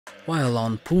While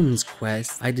on Poone's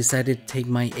quest, I decided to take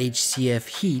my HCF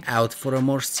Heat out for a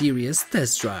more serious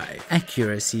test drive.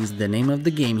 Accuracy is the name of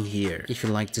the game here. If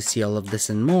you'd like to see all of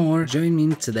this and more, join me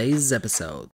in today's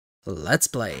episode. Let's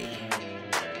play!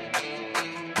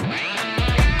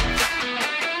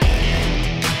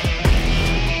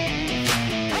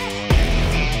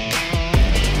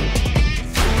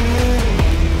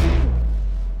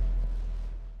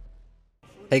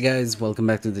 Hey guys, welcome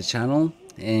back to the channel.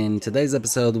 In today's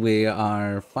episode we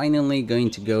are finally going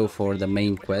to go for the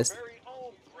main quest.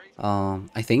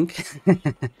 I think.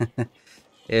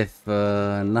 If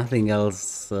nothing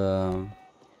else,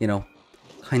 you know,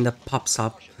 kind of pops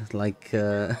up like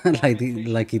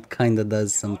like it kind of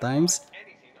does sometimes.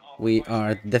 We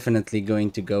are definitely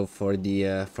going to go for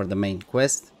the main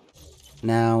quest.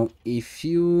 Now, if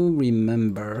you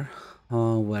remember,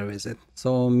 where is it?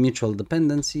 So mutual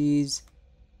dependencies.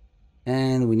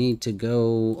 And we need to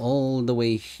go all the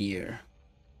way here.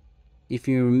 If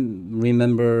you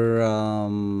remember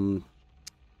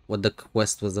what the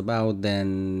quest was about,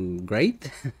 then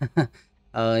great.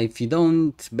 If you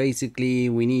don't, basically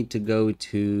we need to go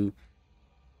to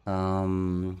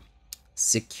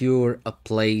secure a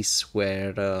place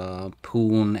where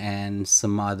Poone and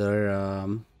some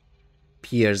other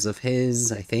peers of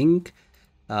his, I think,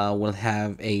 will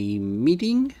have a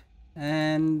meeting.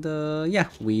 And yeah,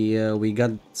 we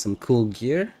got some cool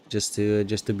gear just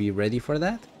to be ready for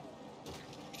that.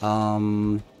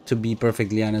 To be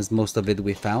perfectly honest, most of it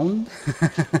we found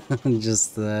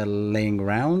just laying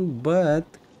around, but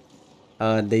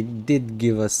they did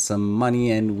give us some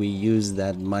money and we used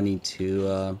that money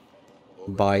to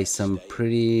buy some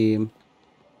pretty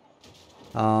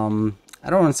I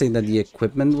don't want to say that the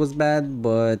equipment was bad,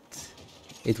 but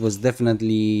it was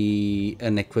definitely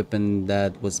an equipment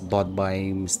that was bought by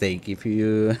mistake. If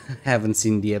you haven't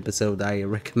seen the episode, I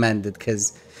recommend it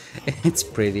because it's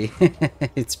pretty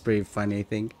it's pretty funny, I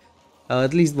think.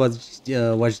 At least watch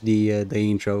the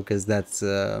intro, because that's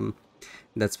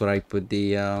what I put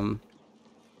the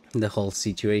whole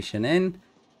situation in.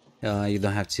 You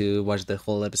don't have to watch the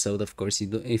whole episode, of course,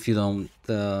 if you don't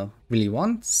really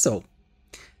want. So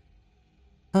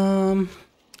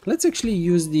let's actually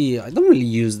use I don't really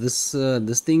use this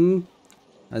this thing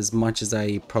as much as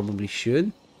I probably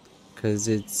should, because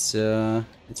it's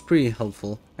pretty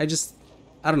helpful. I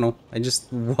don't know, I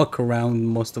just walk around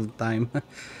most of the time.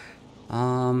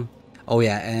 Oh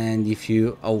yeah, and if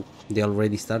you they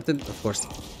already started, of course.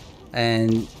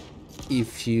 And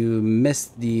if you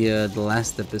missed the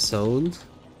last episode,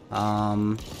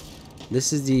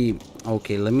 this is the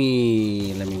okay, let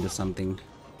me do something.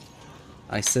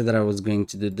 I said that I was going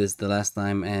to do this the last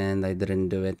time and I didn't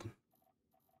do it.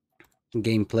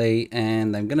 Gameplay,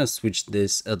 and I'm gonna switch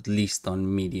this at least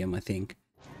on medium, I think.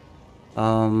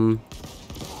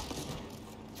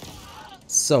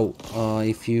 So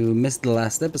if you missed the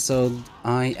last episode,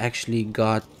 I actually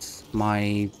got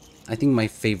I think my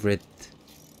favorite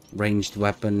ranged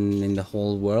weapon in the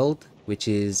whole world, which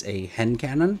is a hand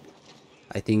cannon.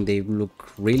 I think they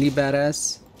look really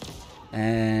badass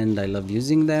and I love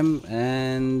using them,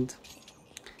 and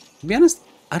to be honest,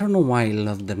 I don't know why I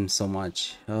love them so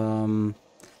much. I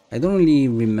don't really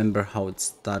remember how it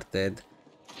started.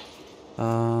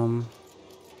 I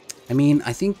mean,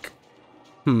 I think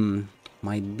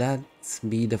might that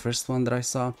be the first one that I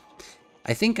saw?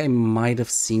 I think I might have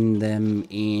seen them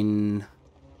in,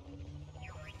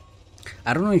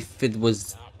 I don't know if it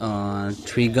was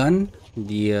Trigun,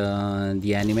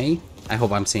 the anime. I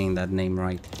hope I'm saying that name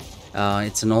right.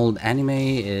 It's an old anime.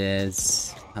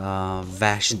 It's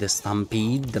Vash the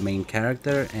Stampede, the main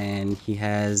character, and he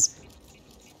has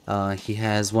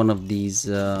one of these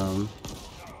hand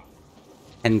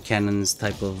cannons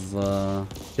type of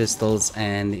pistols,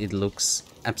 and it looks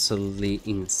absolutely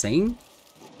insane.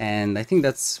 And I think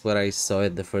that's where I saw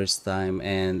it the first time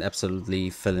and absolutely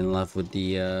fell in love with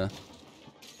the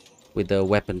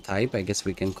weapon type, I guess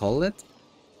we can call it.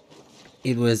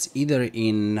 It was either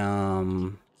in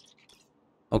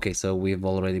okay, so we've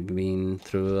already been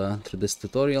through this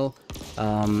tutorial.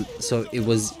 So it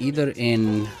was either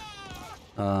in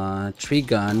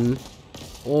Trigun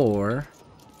or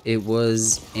it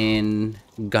was in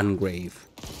Gungrave.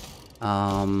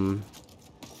 I'm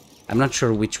not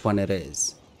sure which one it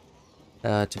is,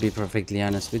 to be perfectly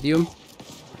honest with you.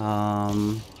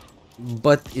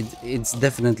 But it's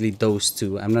definitely those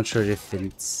two. I'm not sure if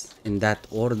it's in that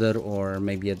order or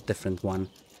maybe a different one.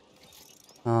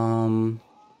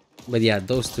 But yeah,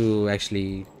 those two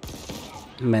actually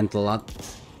meant a lot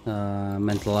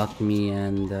to me,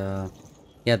 and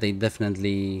yeah, they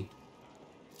definitely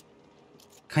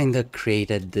kind of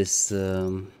created this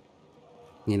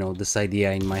you know, this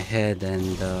idea in my head,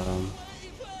 and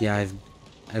yeah,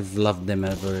 I've loved them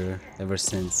ever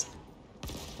since.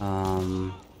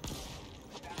 Um,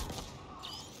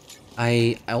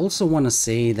 I also want to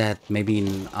say that maybe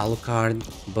in Alucard,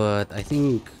 but I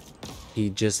think he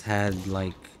just had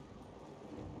like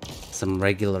some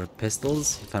regular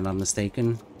pistols, if I'm not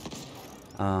mistaken.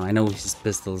 I know his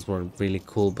pistols were really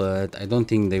cool, but I don't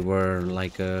think they were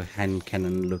like a hand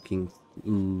cannon looking,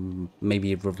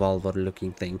 maybe a revolver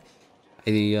looking thing.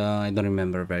 I don't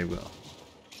remember very well,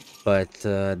 but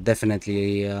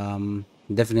definitely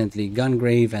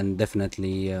Gungrave, and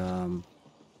definitely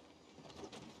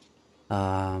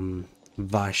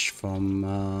Vash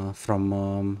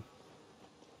from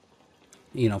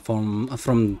you know,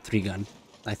 from Three Gun.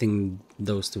 I think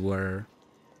those two were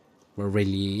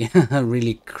really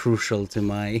really crucial to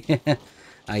my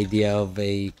idea of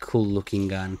a cool looking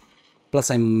gun.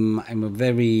 Plus, I'm a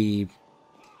very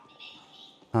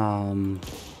bow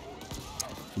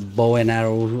and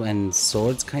arrow and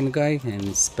swords kind of guy,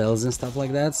 and spells and stuff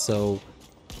like that. So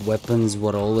weapons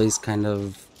were always kind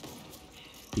of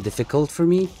difficult for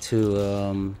me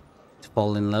to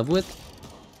fall in love with.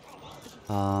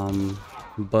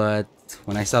 But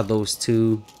when I saw those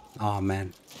two, oh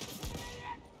man,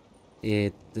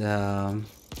 it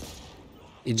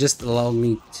it just allowed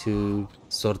me to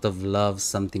sort of love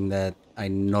something that I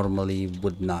normally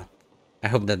would not. I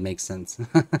hope that makes sense.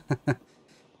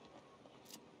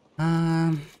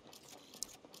 um,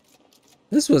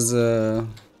 this was a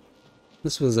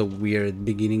weird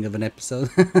beginning of an episode.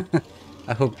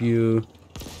 I hope you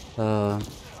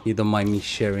don't mind me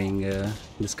sharing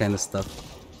this kind of stuff.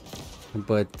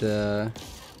 But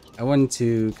I want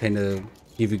to kind of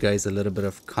give you guys a little bit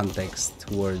of context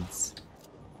towards,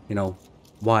 you know,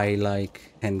 why I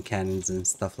like hand cannons and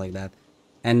stuff like that.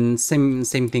 And same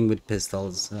thing with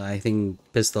pistols. I think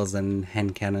pistols and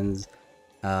hand cannons,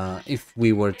 if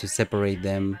we were to separate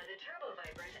them,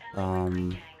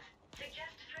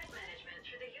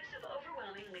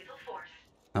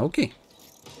 okay.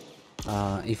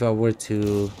 If I were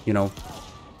to, you know,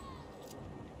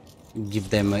 give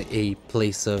them a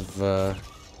place of,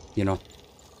 you know,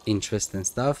 interest and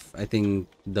stuff, I think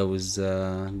those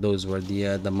were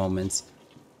the moments.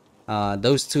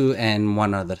 Those two and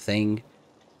one other thing.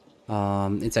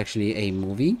 It's actually a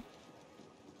movie,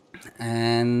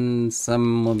 and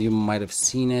some of you might have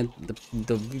seen it. The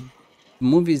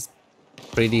movie is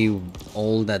pretty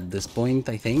old at this point,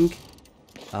 I think.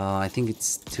 I think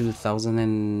it's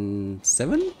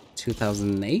 2007,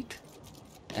 2008,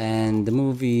 and the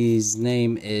movie's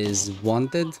name is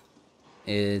Wanted.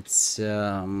 It's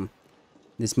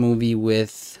this movie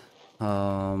with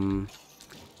oh,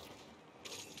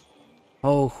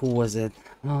 who was it?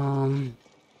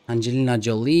 Angelina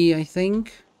Jolie, I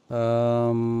think.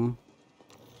 Morgan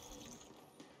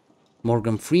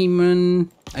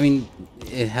Freeman. I mean,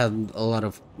 it had a lot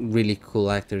of really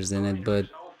cool actors in it, but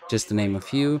just to name a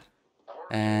few.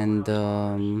 And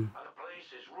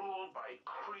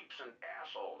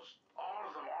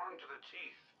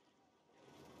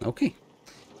okay.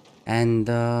 And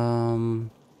oh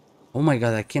my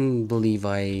god, I can't believe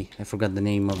I forgot the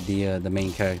name of the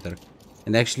main character,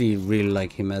 and I actually really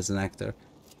like him as an actor.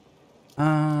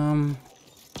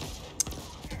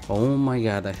 Oh my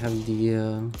god, I have the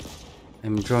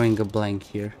I'm drawing a blank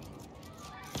here.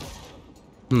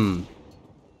 I'm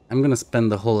gonna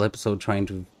spend the whole episode trying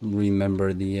to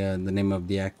remember the name of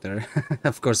the actor.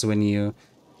 Of course, when you're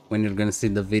gonna see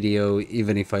the video,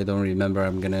 even if I don't remember,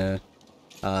 I'm gonna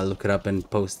look it up and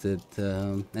post it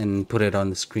and put it on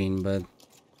the screen. But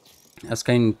I was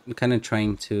kind of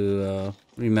trying to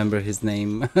remember his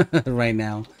name right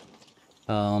now.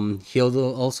 He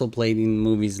also played in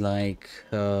movies like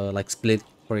Split,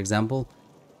 for example.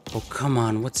 Oh come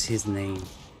on, what's his name?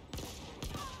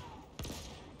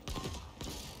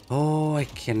 Oh, I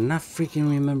cannot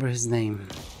freaking remember his name.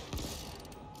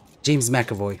 James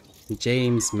McAvoy.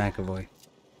 James McAvoy.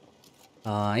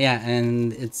 Yeah,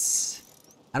 and it's...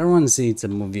 I don't want to say it's a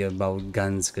movie about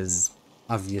guns, because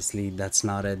obviously that's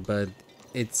not it, but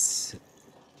it's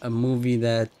a movie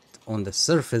that, on the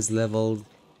surface level,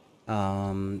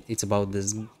 it's about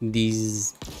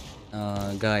these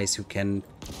guys who can...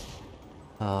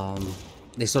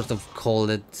 they sort of call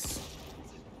it...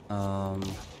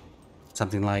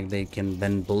 something like they can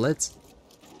bend bullets,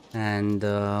 and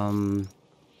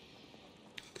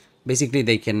basically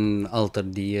they can alter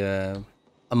the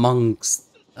among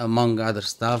other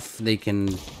stuff, they can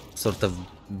sort of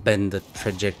bend the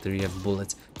trajectory of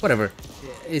bullets, whatever.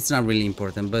 It's not really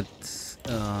important, but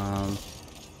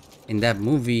in that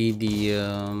movie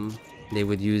they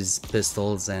would use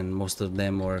pistols, and most of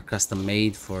them were custom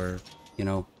made for, you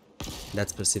know, that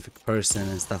specific person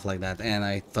and stuff like that. And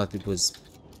I thought it was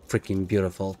freaking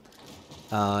beautiful.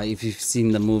 If you've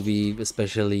seen the movie,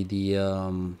 especially the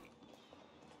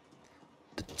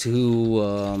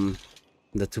two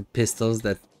pistols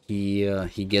that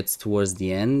he gets towards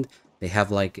the end, they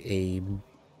have like a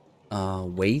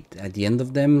weight at the end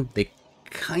of them. They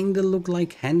kind of look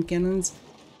like hand cannons,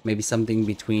 maybe something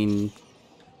between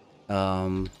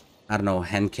I don't know,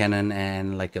 hand cannon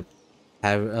and like a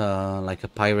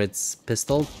pirate's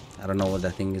pistol. I don't know what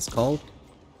that thing is called,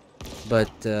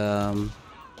 but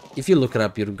if you look it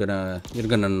up, you're gonna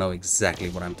know exactly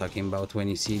what I'm talking about when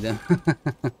you see them.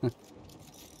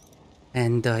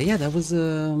 And yeah, that was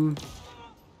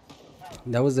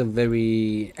a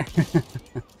very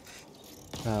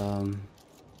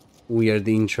weird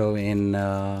intro in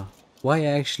why I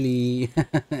actually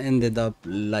ended up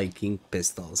liking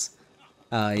pistols,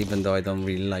 even though I don't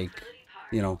really like,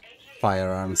 you know,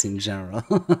 firearms in general.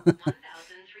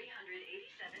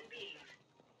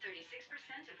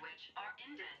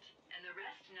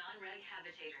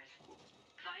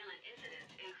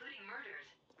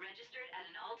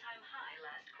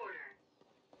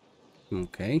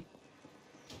 Okay.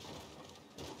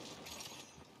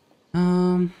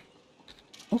 Um.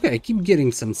 Okay, I keep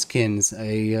getting some skins.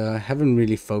 I haven't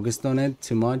really focused on it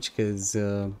too much because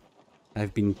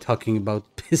I've been talking about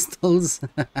pistols.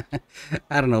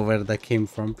 I don't know where that came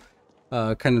from.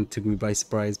 Kind of took me by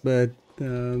surprise, but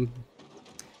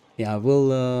yeah, I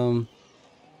will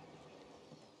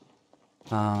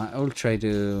try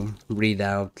to read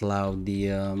out loud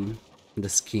the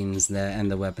skins that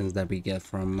and the weapons that we get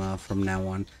from now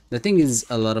on. The thing is,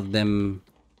 a lot of them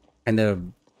kind of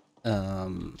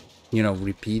you know,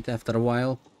 repeat after a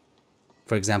while.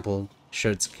 For example,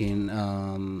 shirt skin,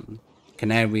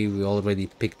 canary, we already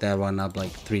picked that one up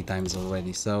like 3 times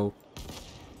already, so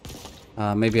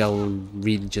maybe I'll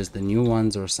read just the new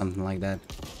ones or something like that.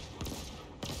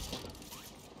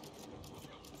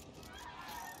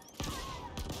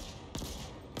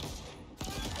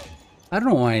 I don't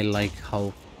know why I like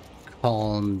how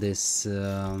calm this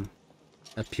a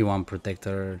P1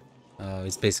 protector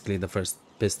is. Basically the first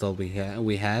pistol we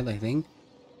had, I think.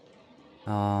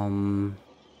 I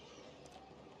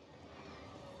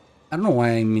don't know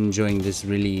why I'm enjoying this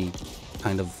really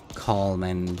kind of calm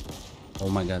and, oh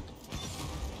my god,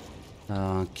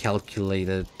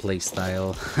 calculated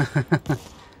playstyle.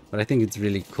 But I think it's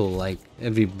really cool, like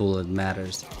every bullet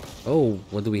matters. Oh,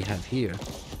 what do we have here?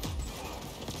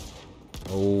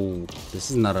 Oh, this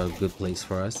is not a good place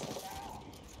for us.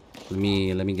 Let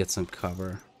me get some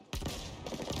cover.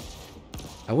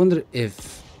 I wonder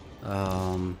if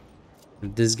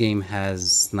this game has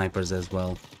snipers as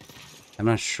well. I'm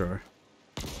not sure,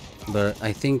 but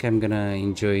I think I'm gonna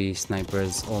enjoy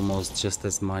snipers almost just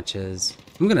as much as...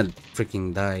 I'm gonna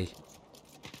freaking die.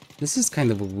 This is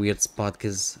kind of a weird spot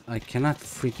because I cannot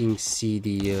freaking see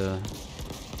the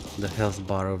health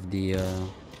bar of the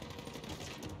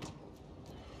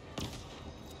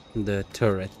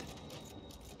turret.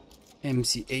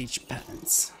 MCH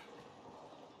pants.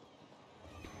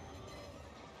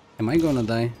 Am I gonna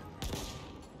die?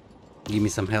 Give me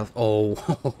some health. Oh,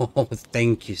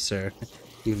 thank you, sir.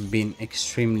 You've been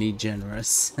extremely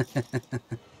generous.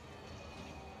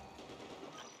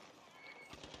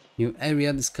 New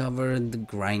area discovered, the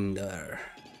grinder.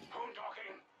 Poone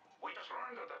talking. We just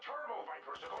learned that the turbo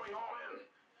vipers are going all in.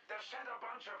 They've sent a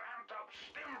bunch of amped up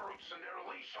stim brutes and their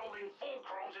leash-holding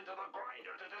Fullchromes into the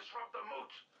grinder to disrupt the moot.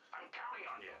 I'm counting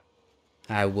on you.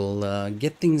 I will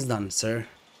get things done, sir.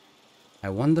 I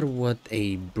wonder what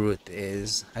a brute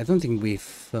is. I don't think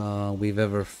we've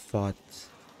ever fought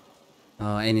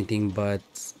anything but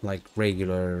like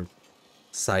regular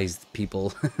sized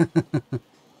people.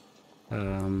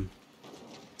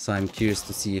 So I'm curious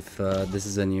to see if this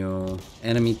is a new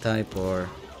enemy type or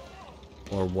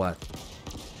what.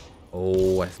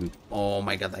 Oh, oh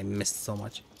my god, I missed so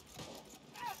much.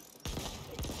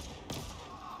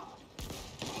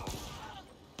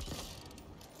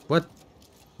 What?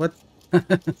 What?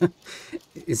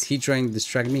 Is he trying to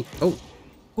distract me? Oh,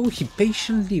 oh, he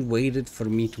patiently waited for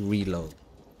me to reload.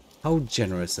 How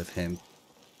generous of him.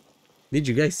 Did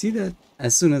you guys see that?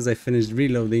 As soon as I finished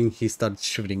reloading, he started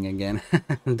shooting again.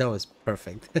 That was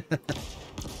perfect.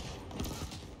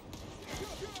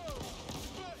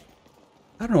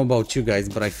 I don't know about you guys,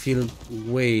 but I feel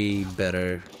way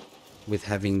better with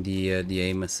having the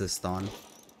aim assist on.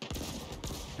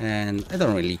 And I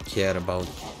don't really care about,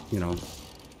 you know,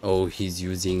 oh, he's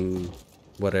using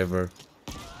whatever.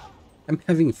 I'm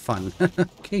having fun.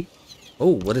 Okay.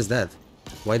 Oh, what is that?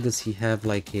 Why does he have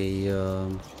like a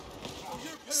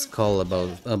skull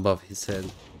above his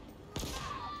head?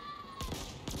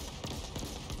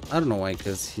 I don't know why,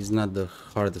 because he's not the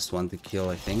hardest one to kill,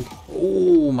 I think.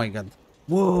 Oh my god.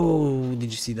 Whoa,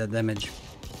 did you see that damage?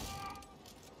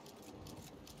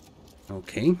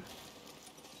 Okay.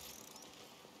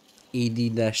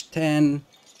 ED-10,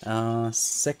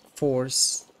 Sec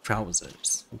Force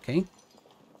trousers. Okay.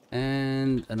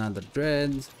 And another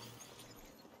dread.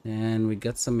 And we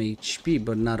got some HP,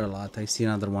 but not a lot. I see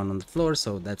another one on the floor,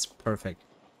 so that's perfect.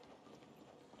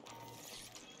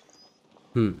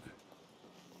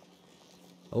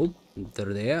 Oh,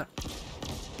 they're there.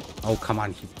 Oh, come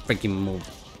on, he freaking moved.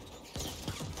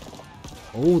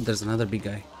 Oh, there's another big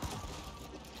guy.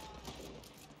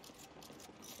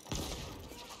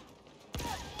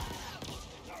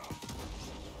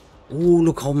 Oh,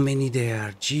 look how many there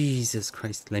are. Jesus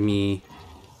Christ. Let me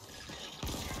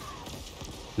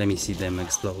see them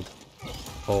explode.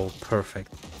 Oh,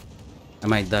 perfect. I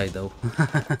might die though.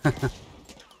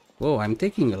 Whoa, I'm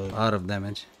taking a lot of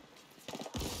damage.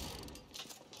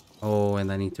 Oh,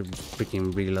 and I need to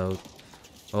freaking reload.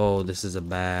 Oh, this is a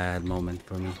bad moment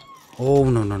for me. Oh,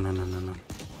 no, no, no, no, no, no.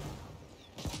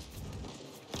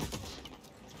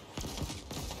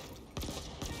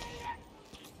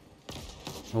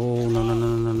 Oh, no, no, no,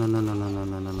 no, no, no, no, no, no,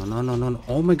 no, no, no, no, no, no.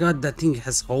 Oh my god, that thing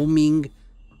has homing.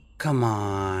 Come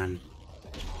on.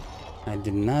 I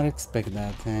did not expect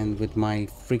that. And with my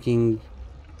freaking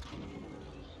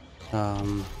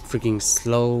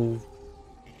slow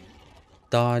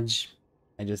dodge,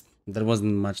 there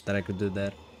wasn't much that I could do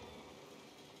there.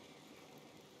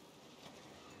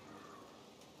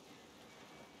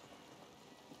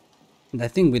 And I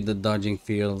think with the dodging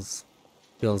feels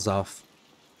off.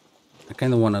 I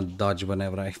kind of want to dodge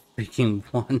whenever I freaking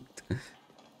want.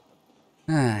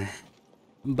 Ah,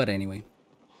 but anyway.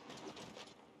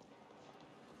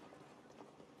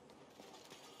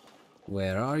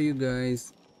 Where are you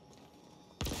guys?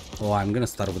 Oh, I'm gonna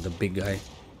start with the big guy.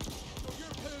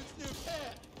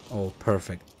 Oh,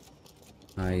 perfect.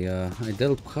 I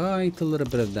dealt quite a little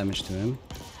bit of damage to him.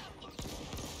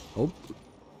 Oh,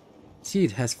 see,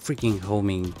 it has freaking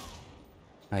homing.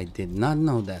 I did not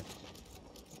know that.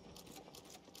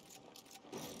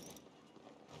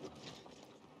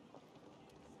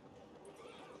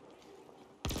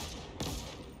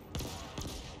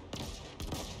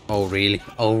 Oh, really?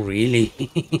 Oh, really?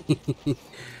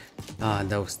 Ah,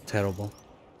 that was terrible.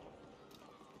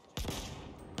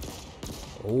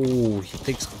 Oh, he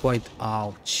takes quite...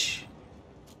 Ouch.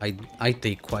 I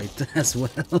take quite as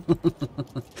well.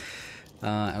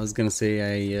 I was gonna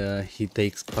say he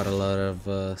takes quite a lot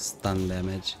of stun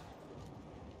damage.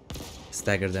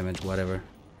 Stagger damage, whatever.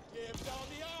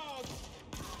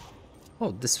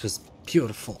 Oh, this was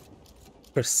beautiful.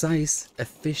 Precise,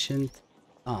 efficient.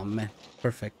 Oh man,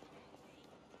 perfect.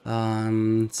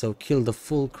 So kill the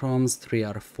Fullchromes 3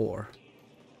 out of 4.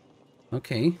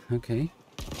 Okay, okay.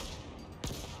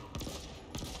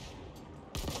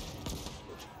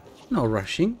 No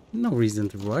rushing, no reason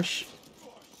to rush.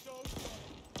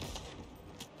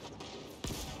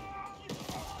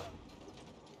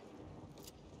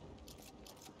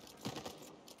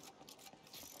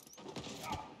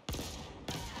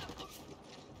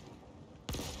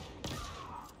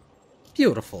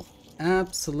 Beautiful.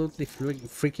 Absolutely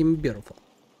freaking beautiful.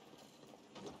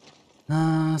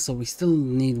 So we still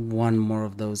need one more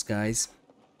of those guys.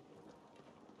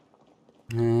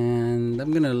 And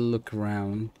I'm gonna look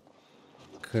around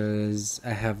because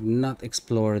I have not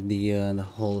explored the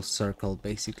whole circle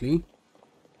basically.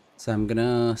 So I'm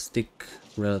gonna stick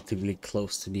relatively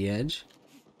close to the edge.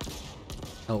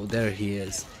 Oh, there he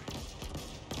is.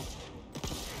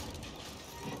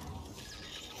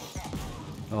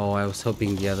 Oh, I was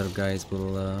hoping the other guys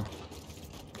will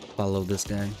follow this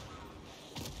guy.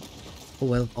 Oh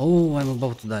well. Oh, I'm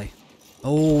about to die.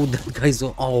 Oh, that guy's...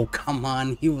 Oh, come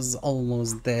on. He was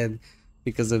almost dead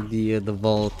because of the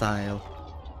volatile.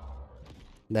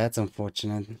 That's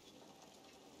unfortunate.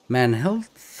 Man, health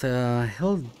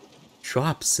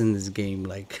drops in this game,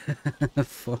 like,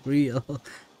 for real.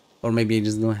 Or maybe I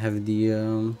just don't have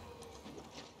the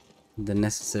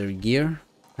necessary gear.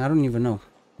 I don't even know.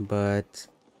 But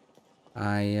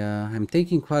I'm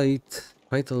taking quite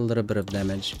a little bit of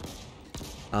damage.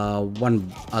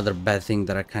 One other bad thing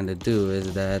that I kind of do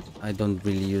is that I don't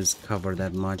really use cover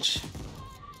that much,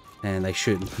 and I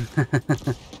should.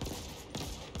 Turbos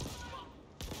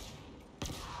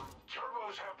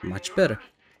have been Much better. learned.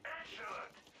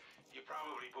 Excellent. You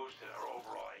probably boosted our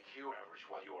overall IQ average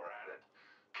while you were at it.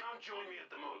 Come join me at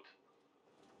the moot.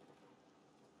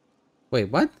 Wait,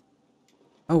 what?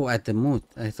 Oh, at the mood.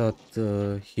 I thought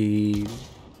he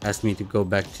asked me to go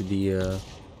back to the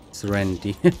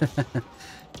Serenity.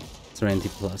 Serenity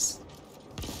Plus.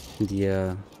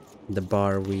 The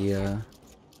bar we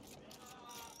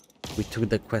took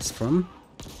the quest from.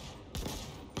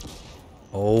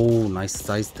 Oh, nice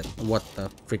size. What the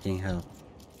freaking hell?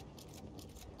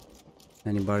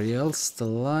 Anybody else still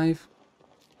alive?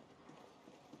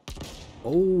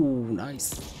 Oh,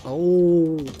 nice.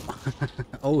 Oh,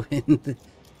 oh, and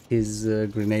his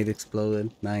grenade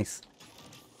exploded. Nice.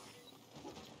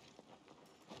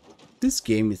 This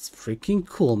game is freaking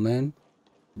cool, man.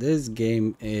 This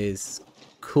game is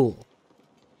cool.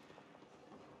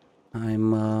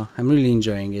 I'm really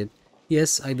enjoying it.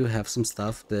 Yes, I do have some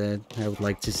stuff that I would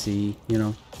like to see, you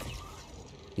know,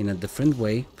 in a different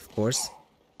way, of course.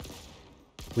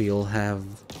 We all have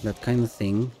that kind of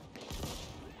thing.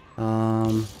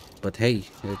 But hey,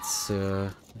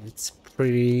 it's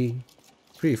pretty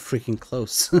freaking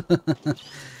close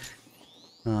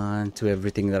to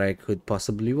everything that I could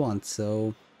possibly want.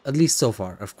 So at least so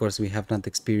far. Of course, we have not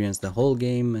experienced the whole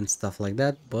game and stuff like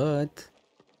that, but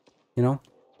you know,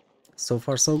 so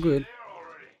far so See you good. there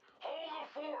already. Hold the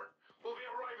fort. We'll be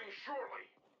arriving shortly.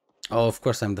 Oh, of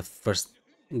course I'm the first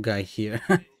guy here.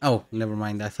 Oh, never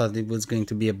mind. I thought it was going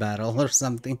to be a battle or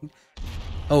something.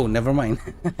 Oh, never mind.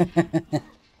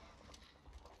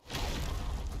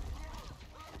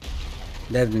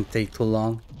 That didn't take too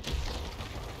long.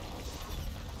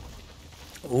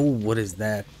 Oh, what is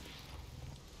that?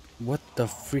 What the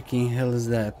freaking hell is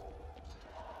that?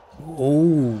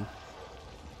 Oh,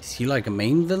 is he like a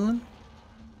main villain?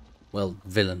 Well,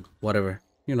 villain, whatever.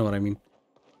 You know what I mean.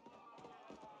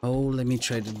 Oh, let me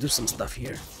try to do some stuff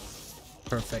here.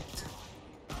 Perfect.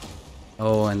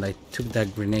 Oh, and I took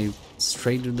that grenade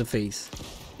straight to the face.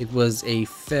 It was a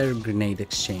fair grenade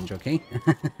exchange, okay?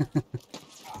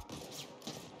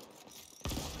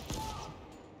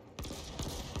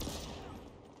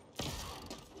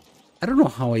 I don't know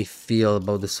how I feel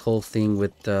about this whole thing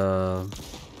with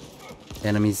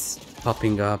enemies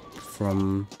popping up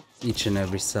from each and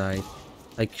every side.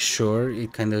 Like, sure,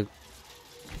 it kind of...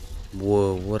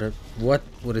 Whoa, what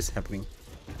is happening?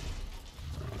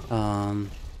 I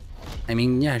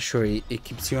mean, yeah, sure, it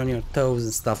keeps you on your toes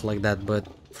and stuff like that, but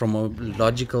from a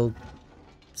logical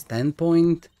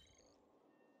standpoint,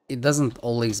 it doesn't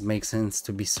always make sense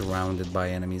to be surrounded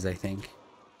by enemies, I think.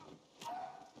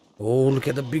 Oh, look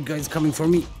at the big guys coming for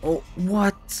me. Oh,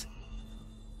 what?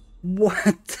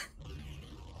 What?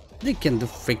 They can do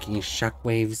freaking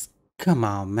shockwaves. Come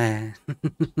on, man.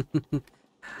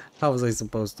 How was I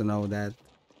supposed to know that?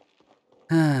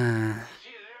 Ah, See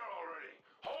you there already.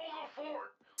 Hold the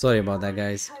fort. We'll sorry be about that,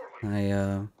 arriving guys. shortly.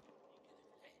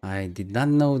 I did not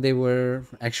know they were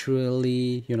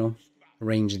actually, you know,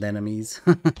 ranged enemies.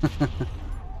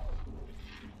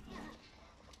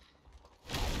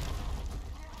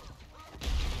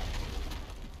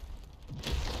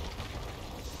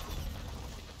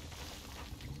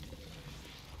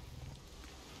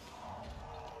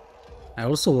 I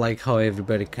also like how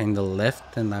everybody kinda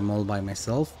left and I'm all by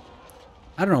myself.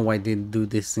 I don't know why they do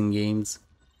this in games.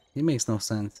 It makes no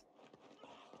sense.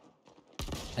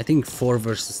 I think 4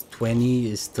 versus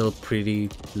 20 is still pretty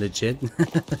legit.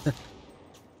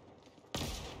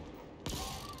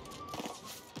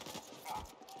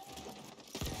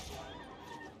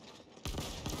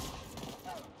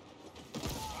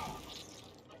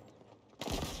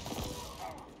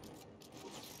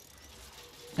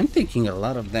 I'm taking a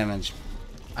lot of damage.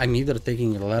 I'm either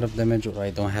taking a lot of damage or I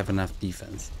don't have enough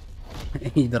defense.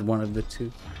 Either one of the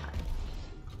two.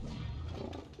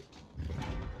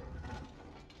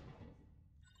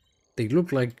 They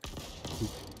look like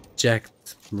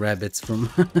jacked rabbits from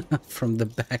from the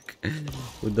back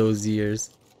with those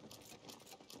ears.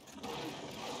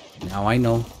 Now I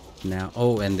know. Now,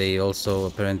 oh, and they also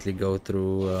apparently go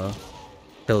through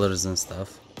pillars and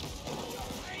stuff.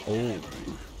 Oh.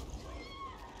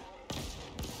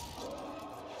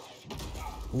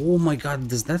 Oh my god,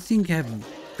 does that thing have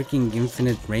freaking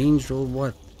infinite range or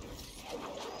what?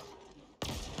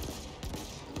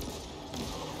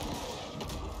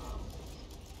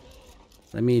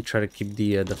 Let me try to keep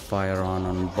the fire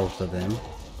on both of them.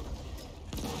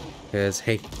 Because,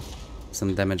 hey,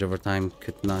 some damage over time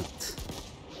could not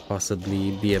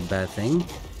possibly be a bad thing.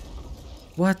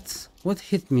 What? What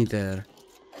hit me there?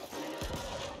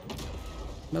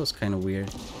 That was kind of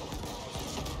weird.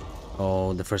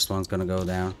 Oh, the first one's gonna go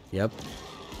down. Yep.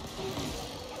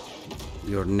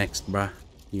 You're next, bruh.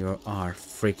 You are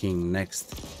freaking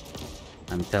next.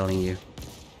 I'm telling you.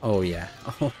 Oh, yeah.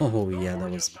 Oh, yeah, that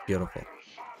was beautiful.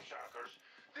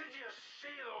 Did you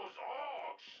see those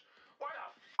orcs? Why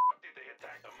the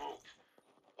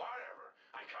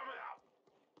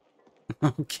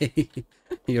Okay,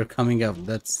 you're coming up.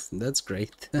 That's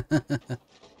great. There!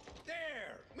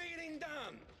 Meeting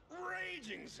done!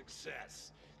 Raging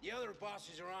success! The other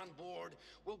bosses are on board.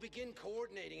 We'll begin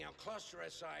coordinating our cluster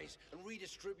SIs and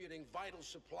redistributing vital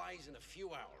supplies in a few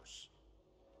hours.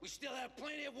 We still have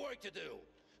plenty of work to do,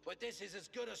 but this is as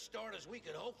good a start as we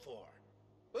could hope for.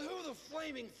 But who the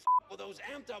flaming f*** were those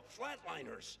amped-up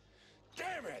flatliners?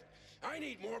 Damn it! I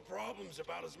need more problems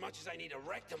about as much as I need a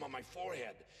rectum on my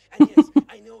forehead. And yes,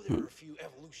 I know there are a few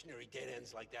evolutionary dead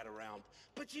ends like that around,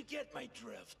 but you get my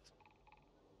drift.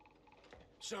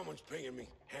 Someone's pinging me.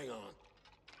 Hang on.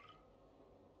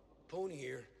 Poone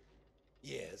here.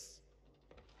 Yes.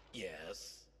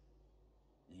 Yes.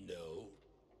 No.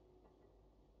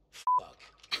 Fuck.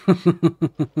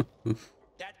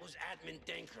 That was Admin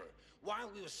Denker.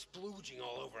 While we were splooging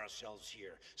all over ourselves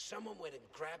here, someone went and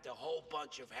grabbed a whole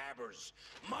bunch of habbers.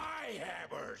 My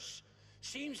habbers!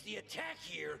 Seems the attack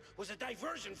here was a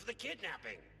diversion for the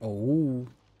kidnapping. Oh,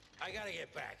 I gotta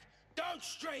get back. Don't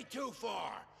stray too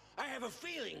far! I have a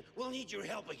feeling we'll need your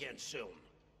help again soon.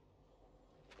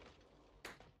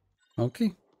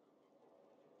 okay.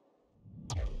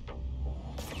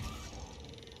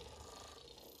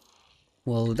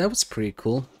 Well, that was pretty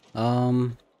cool.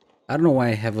 I don't know why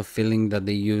I have a feeling that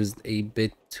they used a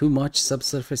bit too much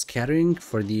subsurface scattering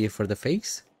for the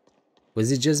face.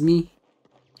 Was it just me?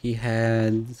 He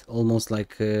had almost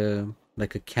like a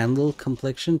candle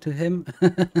complexion to him.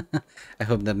 I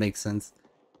hope that makes sense.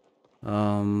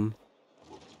 Um,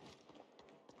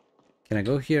 can I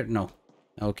go here? No.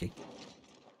 Okay.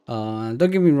 Don't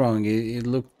get me wrong, it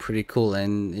looked pretty cool,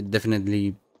 and it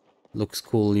definitely looks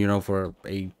cool, you know, for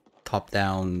a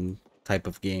top-down type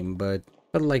of game, but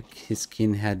like his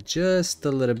skin had just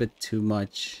a little bit too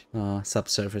much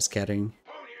subsurface scattering.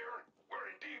 Poone here.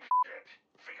 We're in deep shit.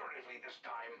 Figuratively this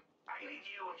time. I need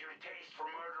you and your taste for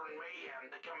murder and mayhem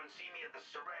to come and see me at the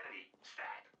Serenity.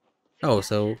 Stat. Oh,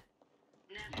 so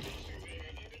Navigation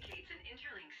data indicates an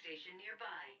interlink station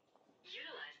nearby.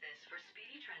 Utilize this for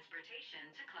speedy transportation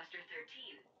to Cluster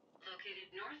 13, located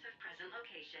north of present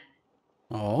location.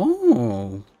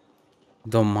 oh,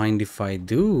 don't mind if I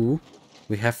do.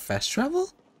 We have fast travel?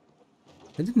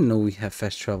 I didn't know we have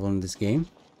fast travel in this game.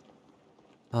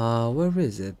 Where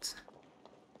is it?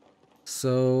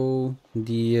 So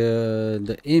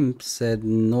the imp said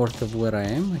north of where I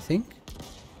am, I think.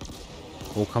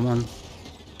 Oh, come on.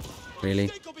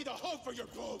 Really?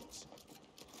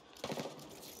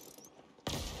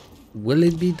 Will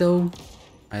it be though?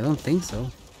 I don't think so.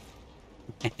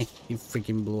 He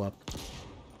freaking blew up.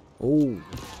 Oh.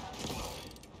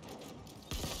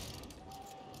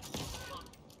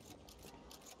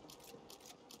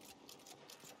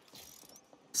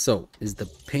 So, is the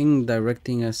ping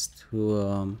directing us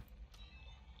to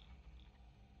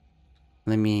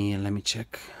let me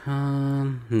check.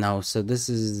 No, so this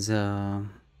is that,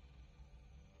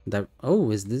 oh,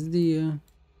 is this the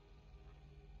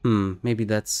maybe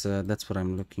that's what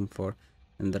I'm looking for.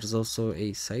 And there's also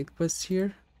a side quest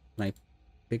here. Can I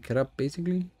pick it up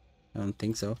basically? I don't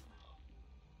think so.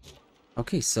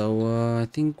 Okay, so I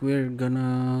think we're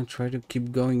gonna try to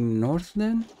keep going north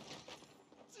then.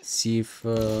 See if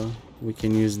we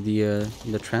can use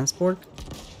the transport.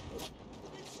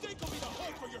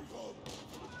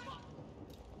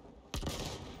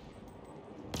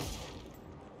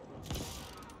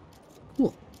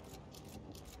 Cool.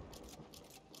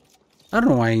 I don't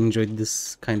know why I enjoyed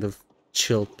this kind of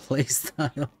chill play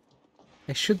style.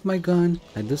 I shoot my gun,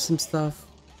 I do some stuff,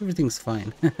 everything's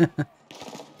fine.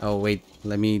 Oh wait,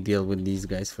 let me deal with these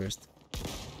guys first.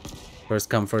 First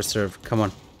come, first serve, come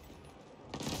on.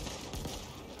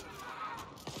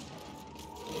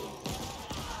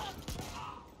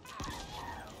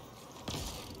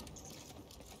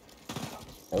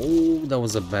 Oh, that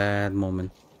was a bad moment.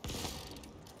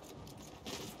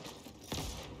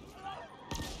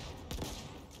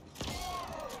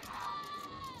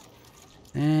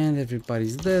 And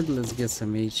everybody's dead. Let's get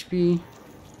some HP.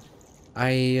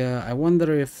 I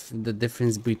wonder if the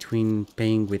difference between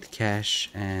paying with cash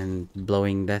and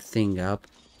blowing that thing up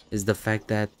is the fact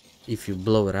that if you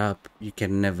blow it up, you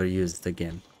can never use it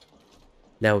again.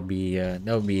 That would be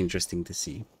interesting to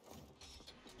see.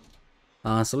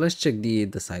 So let's check the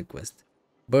side quest.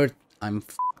 Bert, I'm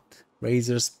f***ed.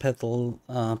 Razor's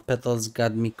petals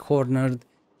got me cornered.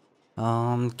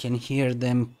 Can hear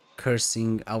them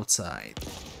cursing outside.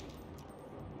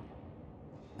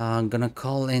 Gonna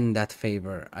call in that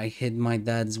favor. I hid my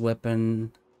dad's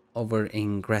weapon over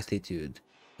in Gratitude,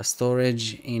 a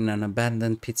storage in an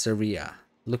abandoned pizzeria.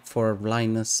 Look for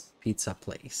Linus Pizza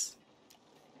Place.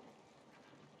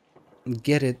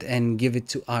 Get it and give it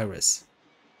to Iris.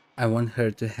 I want her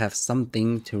to have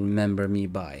something to remember me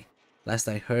by. Last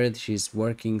I heard, she's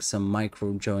working some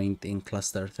micro joint in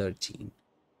cluster 13.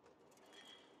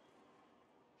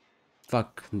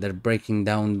 Fuck, they're breaking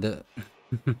down the...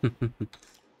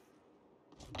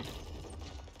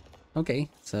 Okay,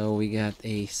 so we got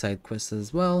a side quest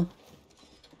as well.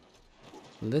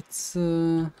 Let's,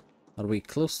 are we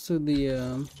close to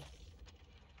the,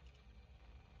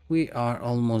 We are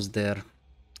almost there.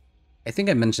 I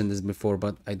think I mentioned this before,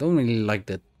 but I don't really like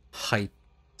the height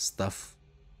stuff.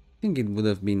 I think it would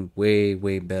have been way,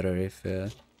 way better if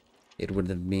it would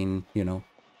have been, you know,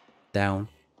 down.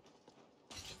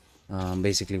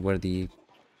 Basically where the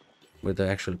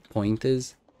actual point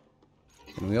is.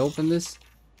 Can we open this?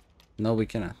 No, we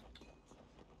cannot.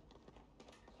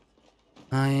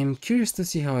 I'm curious to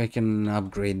see how I can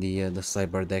upgrade the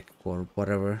cyber deck or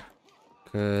whatever,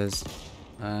 because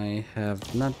I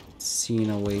have not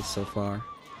seen a way so far.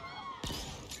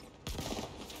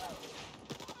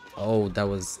 Oh, that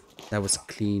was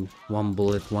clean. One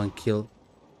bullet, one kill.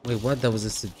 Wait, what? That was a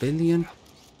civilian?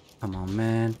 Come on,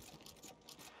 man.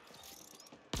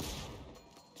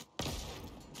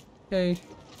 Okay.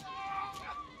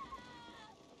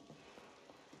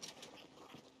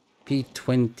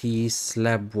 P20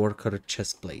 slab worker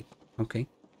chestplate. Okay.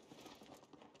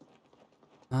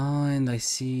 And I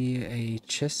see a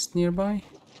chest nearby.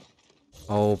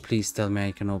 Oh, please tell me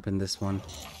I can open this one.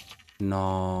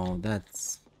 No,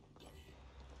 that's...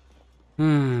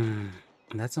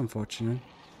 That's unfortunate.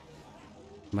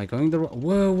 Am I going the wrong...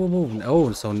 Whoa, whoa, whoa.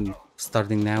 Oh, so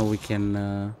starting now we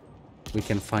can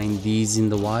find these in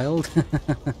the wild.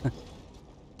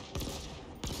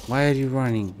 Why are you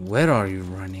running? Where are you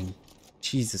running?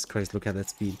 Jesus Christ, look at that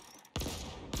speed.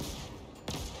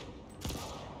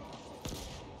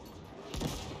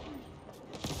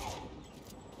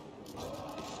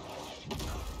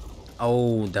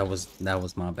 Oh, that was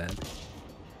my bad.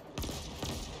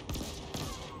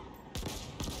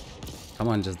 Come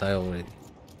on, just die already.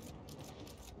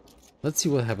 Let's see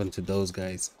what happened to those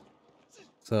guys.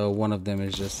 So one of them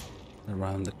is just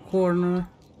around the corner.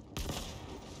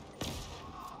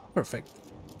 Perfect.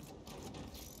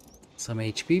 Some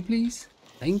HP, please.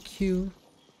 Thank you.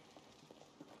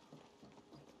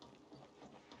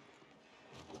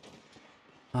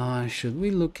 Should we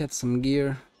look at some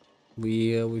gear?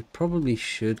 We probably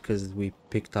should, because we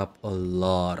picked up a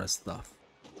lot of stuff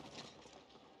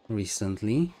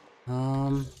recently.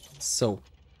 So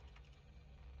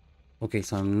okay,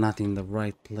 so I'm not in the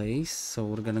right place, so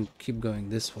we're gonna keep going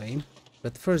this way.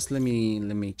 But first, let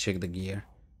me check the gear.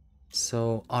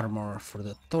 So armor for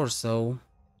the torso.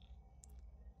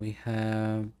 We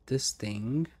have this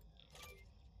thing.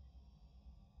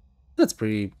 That's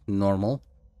pretty normal.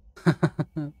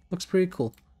 Looks pretty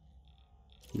cool.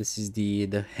 This is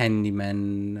the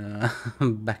handyman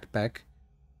backpack.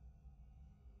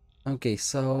 Okay,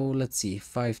 so let's see.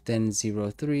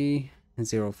 5103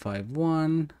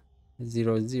 051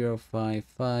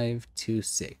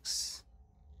 005526.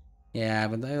 Yeah,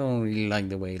 but I don't really like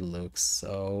the way it looks,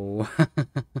 so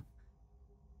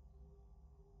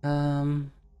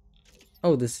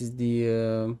oh, this is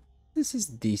this is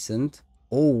decent.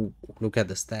 Oh, look at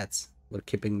the stats. We're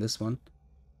keeping this one.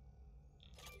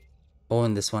 Oh,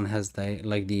 and this one has the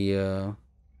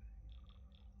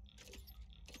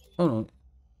oh no,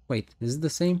 wait, is it the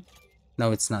same?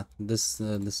 No, it's not. This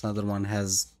other one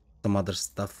has some other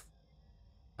stuff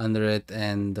under it,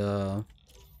 and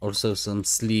also some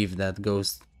sleeve that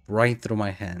goes right through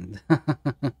my hand.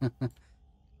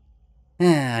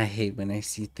 I hate when I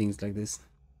see things like this,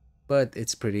 but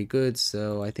it's pretty good,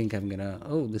 so I think I'm gonna...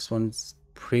 Oh, this one's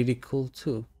pretty cool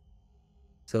too.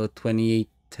 So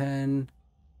 2810.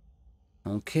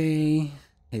 Okay,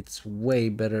 it's way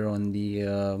better on the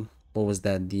what was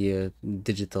that, the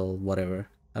digital whatever,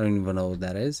 I don't even know what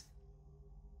that is.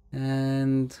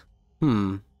 And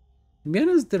to be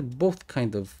honest, they're both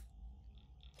kind of,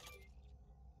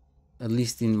 at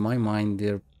least in my mind,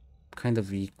 they're kind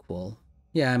of equal.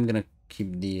 Yeah, I'm gonna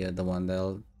keep the one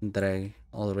that I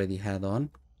already had on,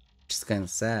 which is kind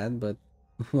of sad, but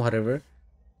whatever.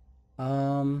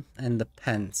 And the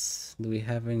pants, do we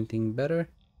have anything better?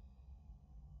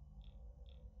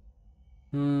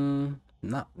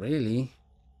 Not really.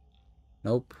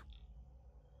 Nope.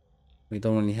 We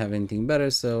don't really have anything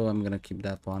better, so I'm gonna keep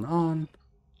that one on.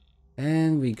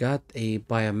 And we got a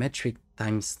biometric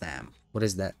timestamp. What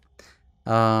is that?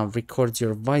 Records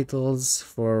your vitals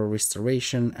for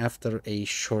restoration after a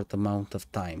short amount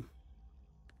of time.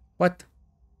 What?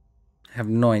 I have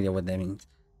no idea what that means.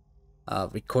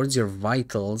 Records your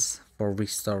vitals for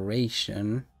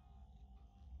restoration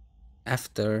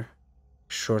after a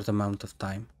short amount of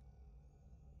time.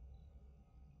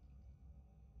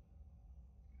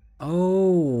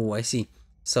 Oh, I see.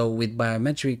 So with with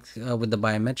the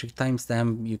biometric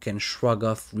timestamp, you can shrug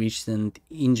off recent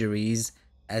injuries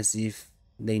as if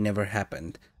they never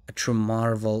happened. A true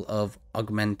marvel of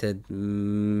augmented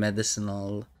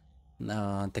medicinal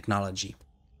technology.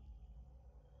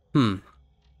 Hmm.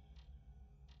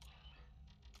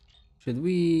 Should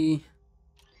we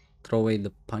throw away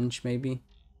the punch maybe?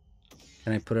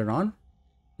 Can I put it on?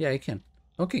 Yeah, I can.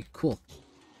 Okay, cool.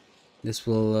 This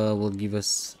will give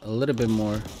us a little bit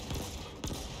more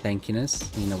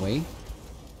tankiness in a way.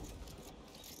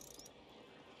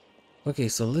 Okay,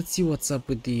 so let's see what's up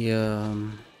with the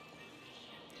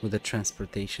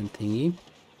transportation thingy.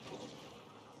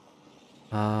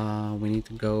 We need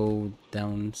to go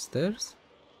downstairs.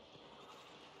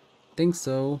 Think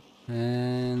so.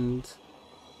 And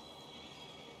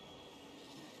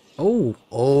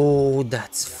oh,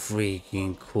 that's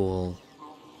freaking cool.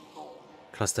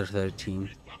 Cluster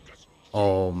 13.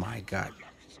 Oh my god.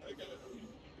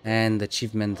 And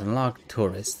achievement unlocked,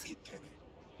 tourist.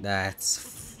 That's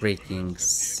freaking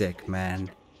sick, man.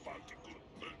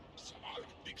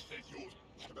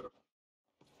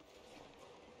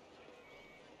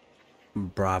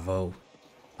 Bravo.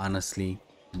 Honestly,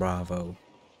 bravo.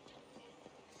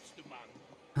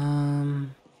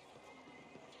 Um,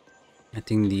 I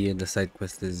think the side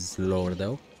quest is lower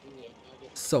though.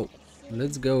 So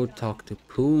let's go talk to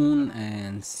Poone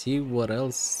and see what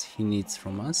else he needs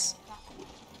from us.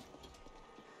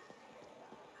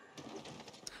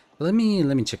 Let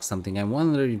me check something. I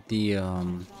wonder if the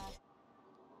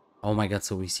oh my god,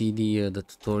 so we see the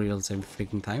tutorials every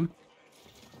freaking time.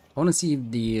 I want to see if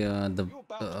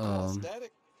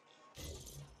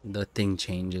the thing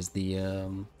changes, the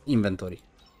inventory.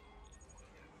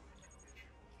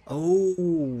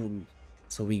 Oh,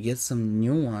 so we get some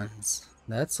new ones.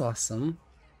 That's awesome.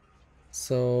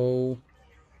 So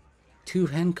two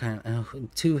hand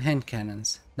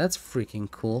cannons. That's freaking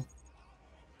cool.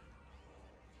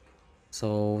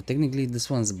 So technically this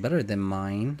one's better than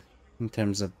mine in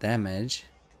terms of damage.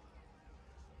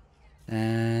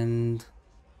 And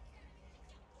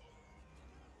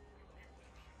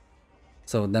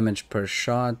so damage per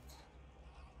shot,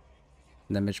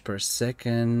 damage per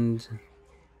second.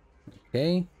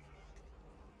 Okay.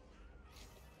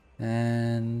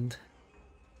 And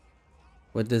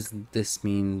what does this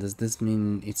mean? Does this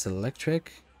mean it's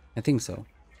electric? I think so.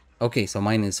 Okay, so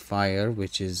mine is fire,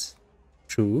 which is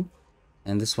true.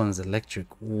 And this one's electric.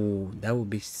 Ooh, that would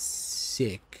be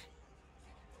sick.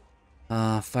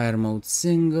 Fire mode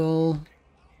single.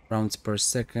 Rounds per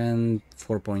second,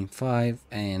 4.5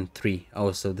 and 3.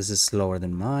 Oh, so this is slower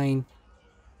than mine.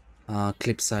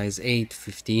 Clip size 8,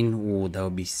 15. Ooh, that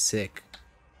would be sick.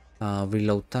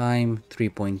 Reload time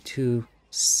 3.2,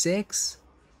 6.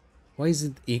 Why is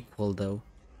it equal though?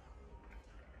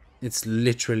 It's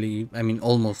literally, I mean,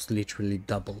 almost literally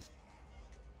double.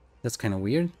 That's kind of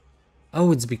weird.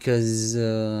 Oh, it's because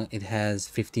it has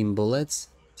 15 bullets.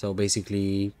 So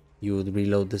basically, you would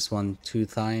reload this one 2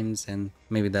 times, and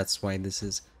maybe that's why this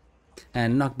is.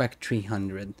 And knockback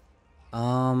 300.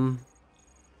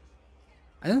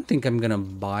 I don't think I'm gonna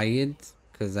buy it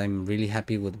because I'm really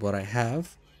happy with what I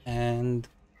have, and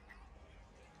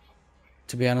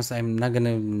to be honest, I'm not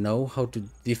gonna know how to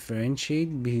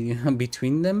differentiate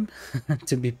between them.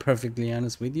 To be perfectly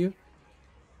honest with you,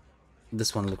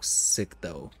 this one looks sick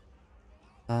though.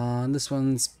 This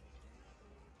one's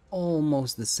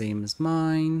almost the same as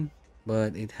mine,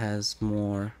 but it has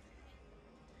more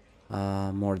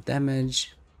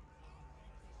damage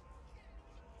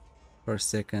per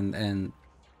second, and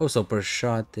also per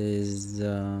shot is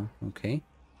okay.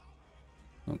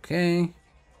 Okay.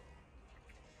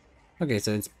 Okay,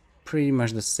 so it's pretty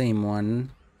much the same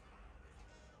one.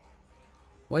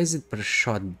 Why is it per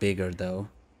shot bigger though?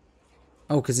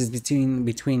 Oh, because it's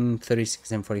between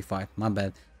 36 and 45. My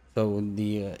bad. So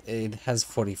the it has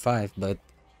 45, but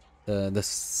the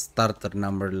starter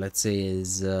number, let's say,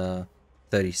 is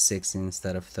 36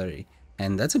 instead of 30,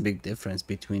 and that's a big difference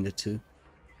between the two.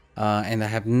 And I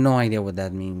have no idea what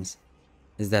that means.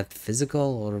 Is that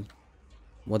physical or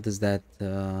what does that?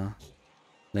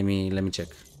 Let me check.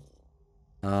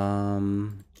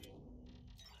 Um,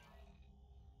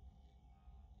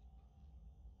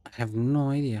 I have no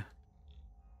idea.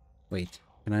 Wait,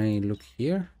 can I look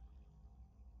here?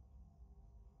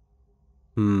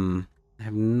 I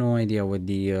have no idea what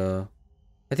the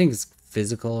I think it's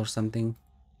physical or something.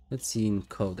 Let's see in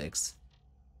codex.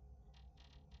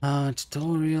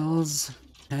 Tutorials,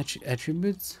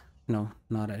 attributes? No,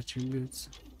 not attributes.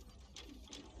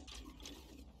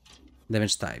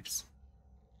 Damage types.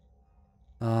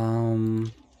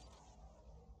 Um,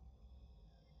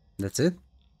 that's it.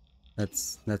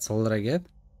 That's all that I get.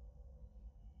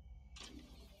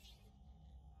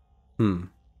 Hmm.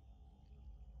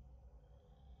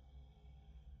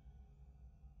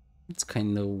 It's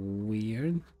kind of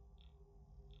weird.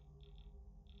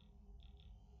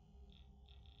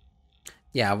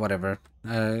 Yeah, whatever.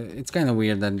 It's kind of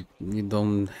weird that you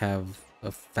don't have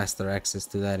a faster access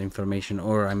to that information,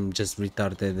 or I'm just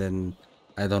retarded and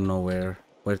I don't know where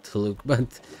to look.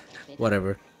 But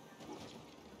whatever.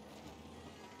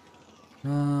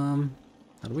 Are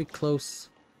we close?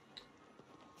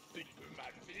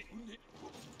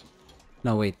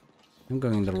 No, wait. I'm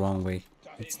going the wrong way.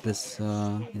 It's this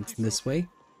way.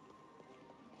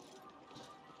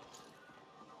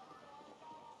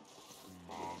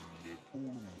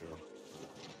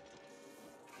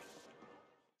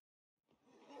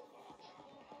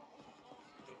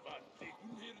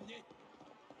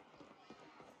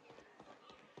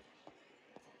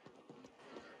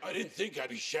 I didn't think I'd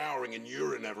be showering in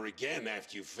urine ever again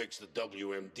after you fix the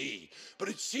WMD, but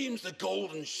it seems the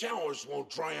golden showers won't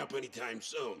dry up anytime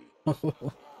soon.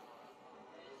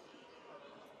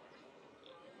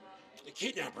 The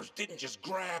kidnappers didn't just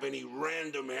grab any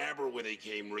random haber when they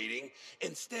came reading.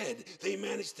 Instead, they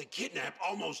managed to kidnap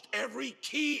almost every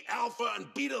key alpha and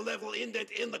beta level indent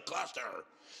in the cluster.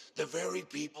 The very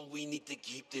people we need to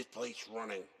keep this place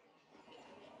running.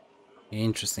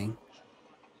 Interesting.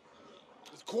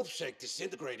 With CorpSec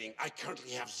disintegrating, I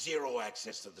currently have zero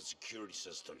access to the security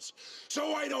systems.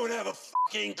 So I don't have a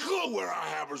fucking clue where our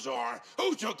havers are,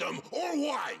 who took them, or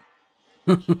why.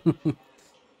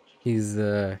 He's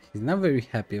not very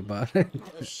happy about it.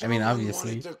 If I mean, someone wanted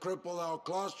obviously. to cripple our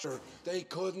cluster, they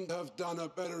couldn't have done a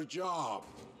better job.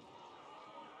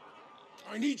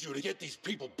 I need you to get these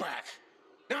people back.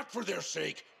 Not for their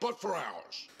sake, but for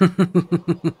ours.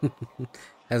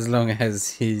 As long as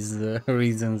his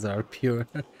reasons are pure.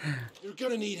 You're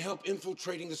gonna need help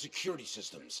infiltrating the security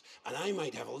systems, and I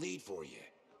might have a lead for you.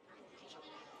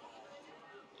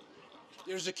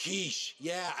 There's a quiche.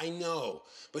 Yeah, I know.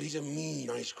 But he's a mean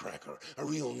icecracker, a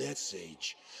real net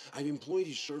sage. I've employed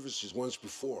his services once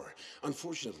before.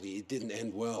 Unfortunately, it didn't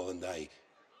end well, and I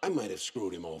might have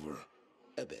screwed him over.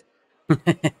 A bit.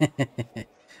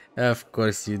 Of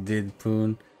course you did,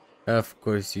 Poon. Of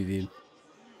course you did.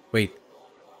 Wait,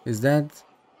 is that...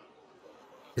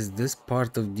 is this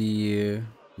part of the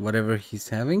whatever he's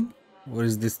having? Or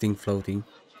is this thing floating?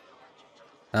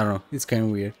 I don't know, it's kind of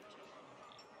weird.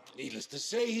 Needless to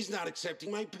say, he's not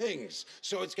accepting my pings,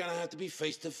 so it's gonna have to be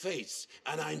face to face,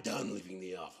 and I'm done leaving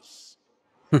the office.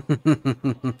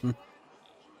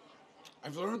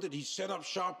 I've learned that he set up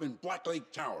shop in Black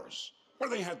Lake Towers, where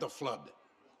they had the flood.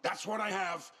 That's what I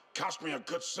have. Cost me a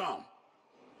good sum.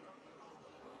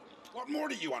 What more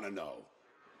do you want to know?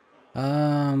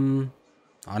 Um,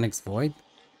 Onyx Void?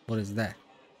 What is that?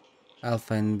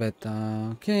 Alpha and Beta.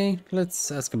 Okay,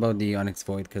 let's ask about the Onyx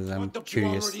Void because I'm What don't you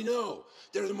curious. already know?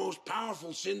 They're the most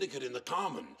powerful syndicate in the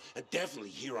Common, and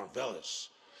definitely here on Velis.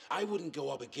 I wouldn't go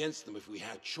up against them if we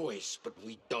had choice, but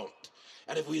we don't.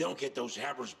 And if we don't get those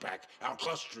hammers back, our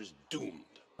cluster is doomed.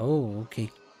 Oh, okay.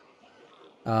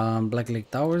 Black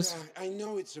Lake Towers? Yeah, I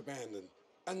know it's abandoned.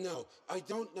 And no, I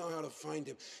don't know how to find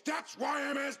him. That's why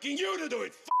I'm asking you to do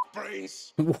it,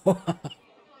 brains!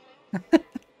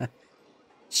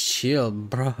 Chill,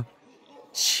 bro.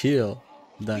 Chill.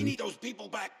 We Done. need those people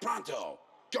back pronto.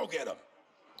 Go get them.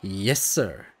 Yes,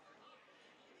 sir.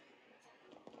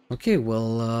 Okay,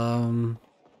 well,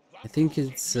 I think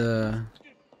it's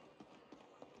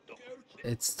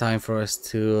time for us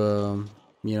to,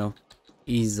 you know,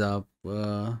 ease up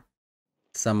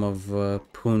some of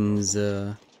Poon's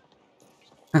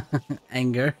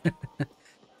anger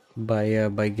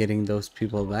by getting those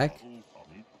people back.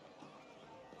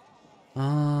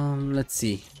 Let's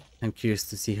see. I'm curious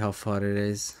to see how far it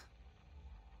is.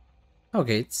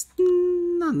 Okay, it's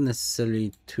not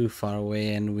necessarily too far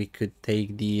away, and we could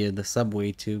take the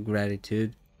subway to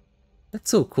Gratitude.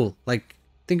 That's so cool. Like,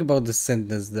 think about the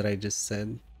sentence that I just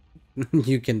said.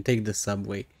 You can take the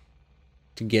subway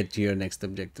to get to your next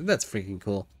objective. That's freaking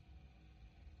cool.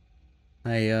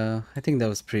 I think that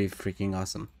was pretty freaking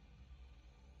awesome.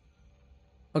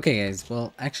 Okay, guys.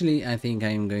 Well, actually, I think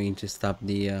I'm going to stop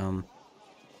the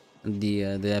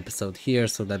episode here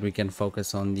so that we can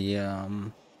focus on the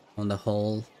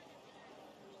whole,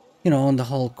 on the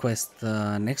whole quest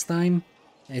next time.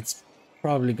 It's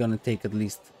probably gonna take at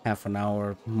least half an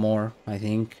hour more, I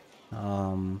think.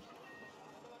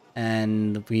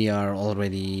 And we are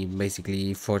already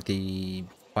basically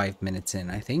 45 minutes in,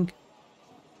 I think.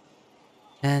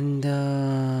 And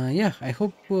yeah, I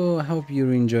hope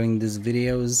you're enjoying these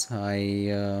videos.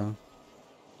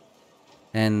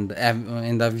 and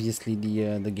obviously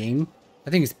the game. I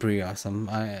think it's pretty awesome.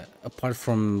 Apart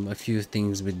from a few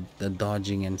things with the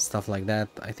dodging and stuff like that,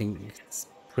 I think it's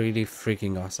pretty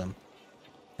freaking awesome.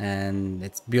 And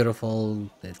it's beautiful,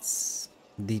 it's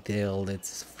detailed,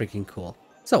 it's freaking cool.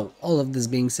 So, all of this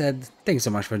being said, thanks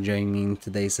so much for joining me in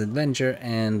today's adventure,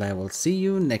 and I will see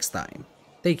you next time.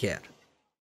 Take care.